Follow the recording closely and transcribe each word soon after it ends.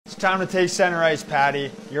Time to take center ice,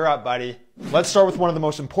 Patty. You're up, buddy. Let's start with one of the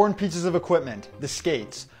most important pieces of equipment, the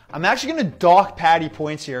skates. I'm actually going to dock Patty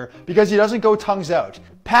points here because he doesn't go tongues out.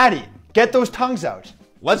 Patty, get those tongues out.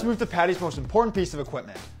 Let's move to Patty's most important piece of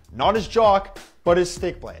equipment. Not his jock, but his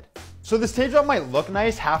stick blade. So this tape job might look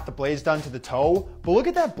nice, half the blade's done to the toe, but look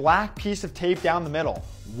at that black piece of tape down the middle.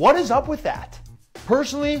 What is up with that?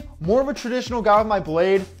 Personally, more of a traditional guy with my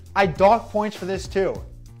blade, I dock points for this too.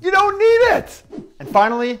 You don't need it! And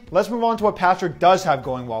finally, let's move on to what Patrik does have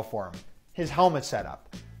going well for him. His helmet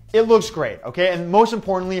setup. It looks great, okay? And most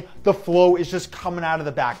importantly, the flow is just coming out of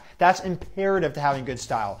the back. That's imperative to having good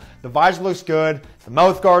style. The visor looks good, the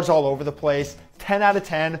mouth guard's all over the place. 10 out of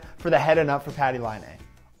 10 for the head and up for Patty Laine.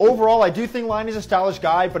 Overall, I do think Laine's a stylish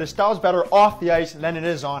guy, but his style's better off the ice than it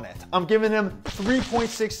is on it. I'm giving him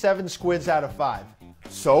 3.67 squids out of 5.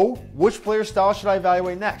 So, which player style should I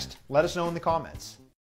evaluate next? Let us know in the comments.